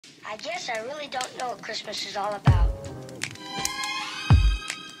I guess I really don't know what Christmas is all about.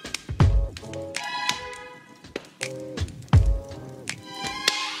 Isn't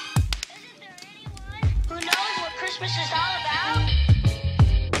there anyone who knows what Christmas is all about?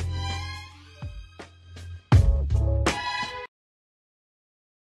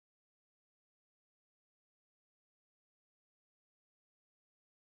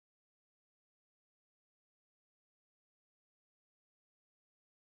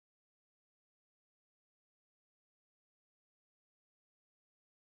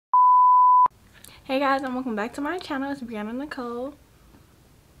 Hey guys, and welcome back to my channel. It's Briana Nichole,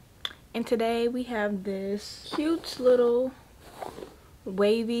 and today we have this cute little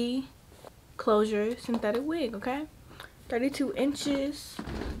wavy closure synthetic wig. Okay, 32 inches.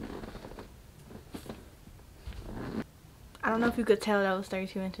 I don't know if you could tell that was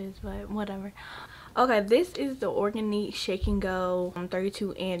 32 inches, but whatever. Okay, this is the Organique Shake and Go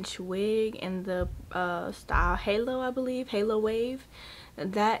 32-inch wig in the style Halo, I believe, Halo Wave.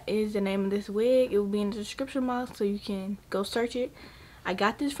 That is the name of this wig. It will be in the description box so you can go search it. I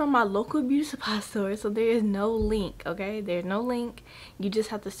got this from my local beauty supply store, so there is no link. Okay, there's no link. You just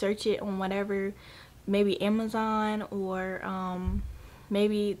have to search it on whatever, maybe Amazon or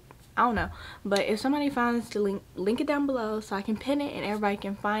maybe, I don't know. But if somebody finds the link it down below so I can pin it and everybody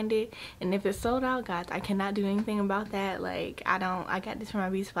can find it. And if it's sold out, guys, I cannot do anything about that. Like, I got this from my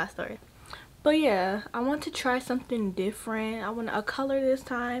beauty supply store. But yeah, I want to try something different. I want a color this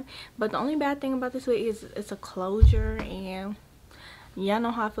time. But the only bad thing about this wig is it's a closure, and y'all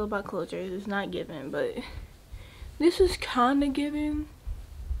know how I feel about closures. It's not giving, but this is kind of giving.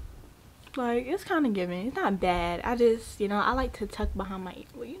 Like, it's kind of giving. It's not bad. I just, you know, I like to tuck behind my ear.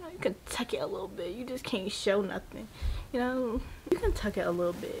 Well, you know, you can tuck it a little bit. You just can't show nothing. You know, you can tuck it a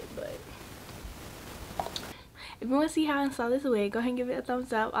little bit, but if you want to see how I install this wig, go ahead and give it a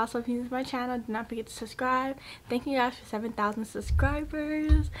thumbs up. Also, if you're new to my channel, do not forget to subscribe. Thank you guys for 7,000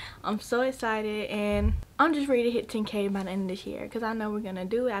 subscribers. I'm so excited, and I'm just ready to hit 10K by the end of this year, because I know we're going to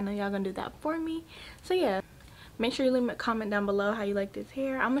do it. I know y'all going to do that for me. So yeah, make sure you leave me a comment down below how you like this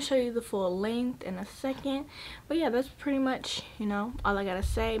hair. I'm going to show you the full length in a second. But yeah, that's pretty much, you know, all I got to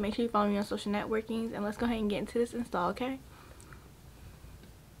say. Make sure you follow me on social networkings, and let's go ahead and get into this install, okay?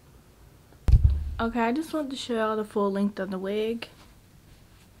 Okay, I just wanted to show y'all the full length of the wig.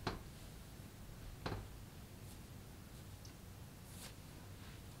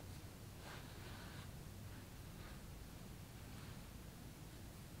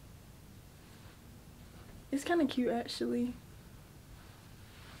 It's kind of cute, actually.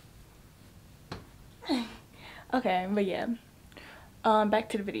 Okay, but yeah. Back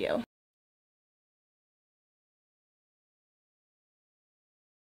to the video.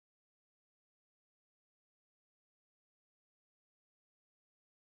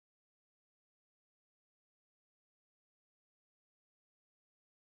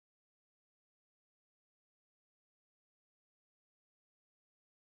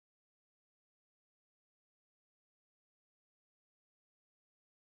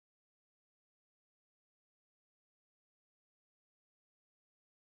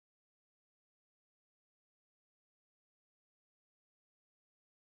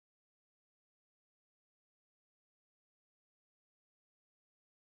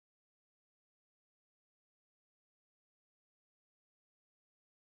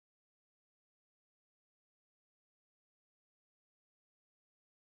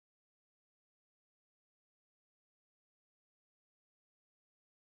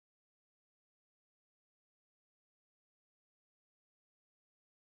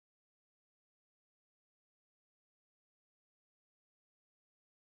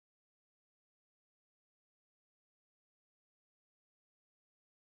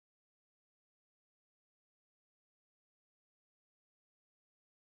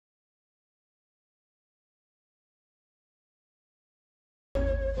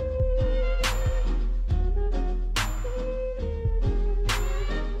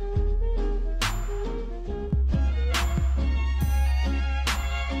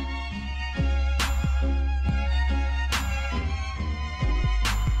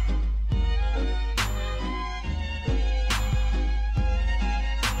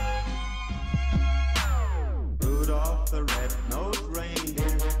 The red-nosed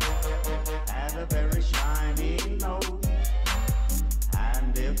reindeer had a very shiny nose,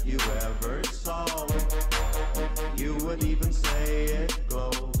 and if you ever saw it, you would even say it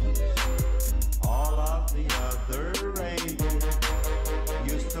glows. All of the other reindeer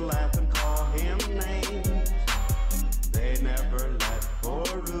used to laugh and call him names. They never let poor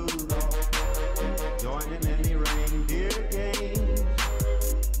Rudolph join in any reindeer games.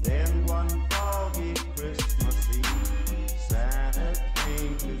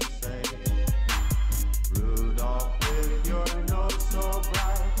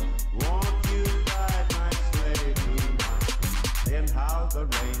 how the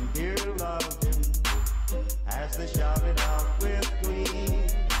reindeer loved him as they shouted out with glee.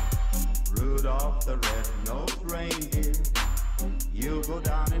 Rudolph the red-nosed reindeer, you'll go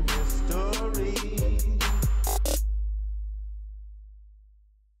down in history.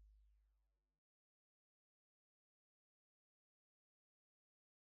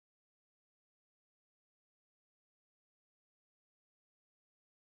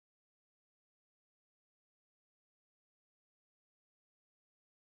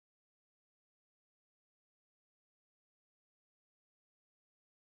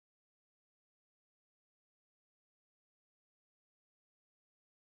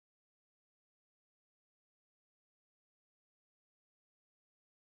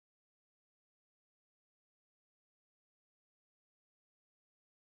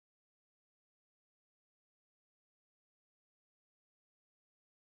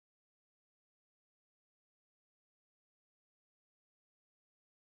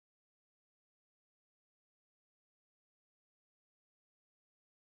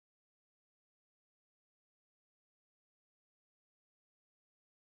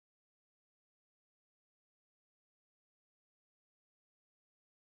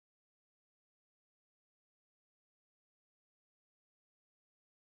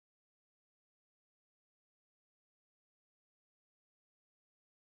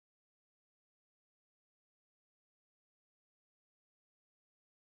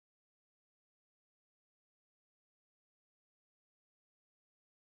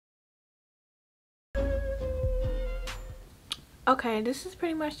 Okay, this is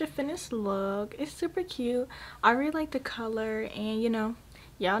pretty much the finished look. It's super cute. I really like the color, and you know,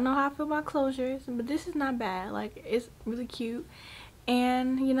 y'all know how I feel about closures, but this is not bad. Like, it's really cute,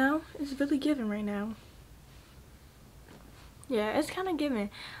 and you know, it's really giving right now. Yeah, it's kind of giving.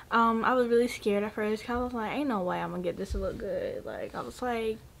 I was really scared at first, cause I was like, ain't no way I'm gonna get this to look good. Like, I was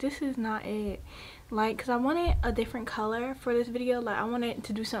like, this is not it. Like, cause I wanted a different color for this video. Like, I wanted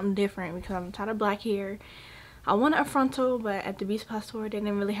to do something different because I'm tired of black hair. I wanted a frontal, but at the Beach Supply store they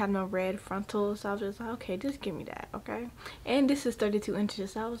didn't really have no red frontal, so I was just like, okay, just give me that, okay? And this is 32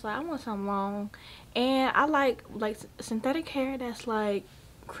 inches, so I was like, I want something long. And I like synthetic hair that's like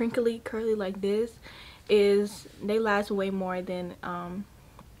crinkly, curly like this. They last way more than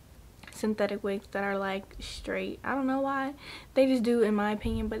synthetic wigs that are like straight. I don't know why, they just do, in my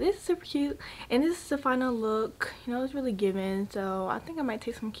opinion. But this is super cute, and this is the final look. You know, it's really giving, so I think I might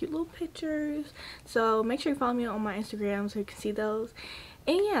take some cute little pictures. So make sure you follow me on my Instagram so you can see those.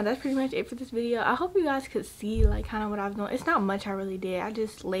 And yeah, that's pretty much it for this video. I hope you guys could see like kind of what I was doing. It's not much I really did. I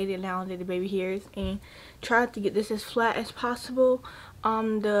just laid it down, did the baby hairs, and tried to get this as flat as possible.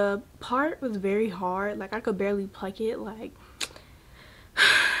 The part was very hard. Like, I could barely pluck it. Like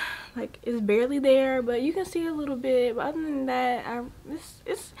it's barely there, but you can see a little bit. But other than that,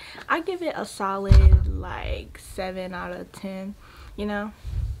 I give it a solid like 7 out of 10. You know,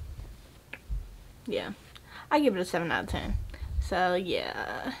 yeah, I give it a 7 out of 10. So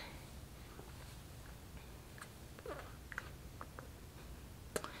yeah,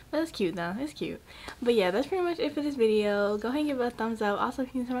 but it's cute though, it's cute. But yeah, that's pretty much it for this video. Go ahead and give it a thumbs up. Also,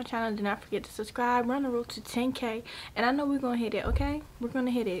 if you're new to my channel, do not forget to subscribe. We're on the road to 10K, and I know we're gonna hit it. Okay, we're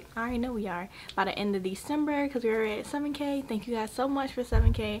gonna hit it. I already know we are by the end of December, because we're at 7K. Thank you guys so much for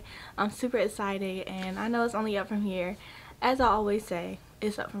 7K. I'm super excited, and I know it's only up from here. As I always say,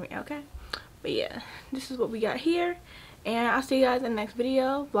 it's up from here. Okay, but yeah, this is what we got here. And I'll see you guys in the next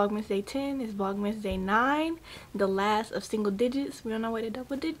video. Vlogmas day 10 is Vlogmas day 9. The last of single digits. We're on our way to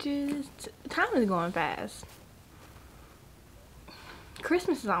double digits. Time is going fast.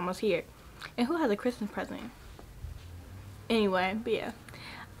 Christmas is almost here. And who has a Christmas present? Anyway, but yeah.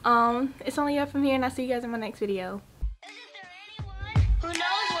 It's only up from here, and I'll see you guys in my next video. Isn't there anyone who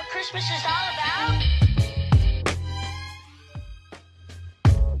knows what Christmas is all about?